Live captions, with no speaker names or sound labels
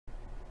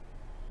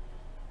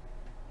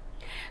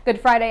Good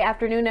Friday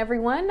afternoon,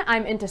 everyone.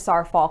 I'm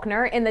Intisar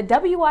Faulkner in the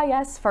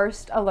WIS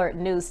First Alert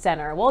News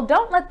Center. Well,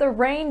 don't let the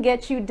rain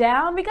get you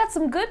down. We got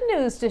some good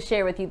news to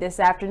share with you this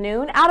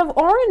afternoon out of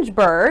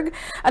Orangeburg.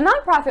 A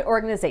nonprofit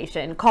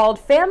organization called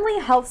Family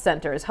Health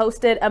Centers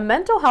hosted a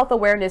mental health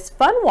awareness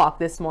fun walk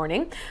this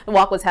morning. The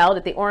walk was held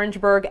at the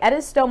Orangeburg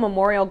Edisto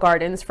Memorial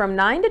Gardens from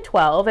 9 to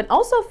 12 and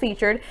also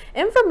featured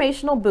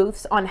informational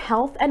booths on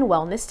health and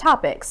wellness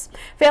topics.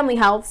 Family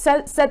Health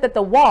said that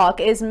the walk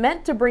is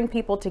meant to bring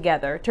people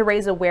together to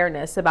raise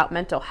awareness about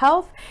mental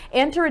health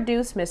and to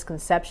reduce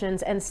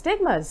misconceptions and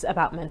stigmas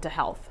about mental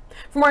health.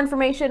 For more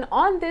information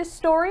on this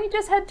story,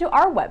 just head to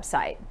our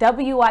website,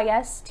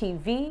 wistv.com.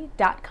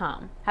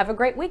 Have a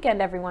great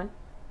weekend, everyone.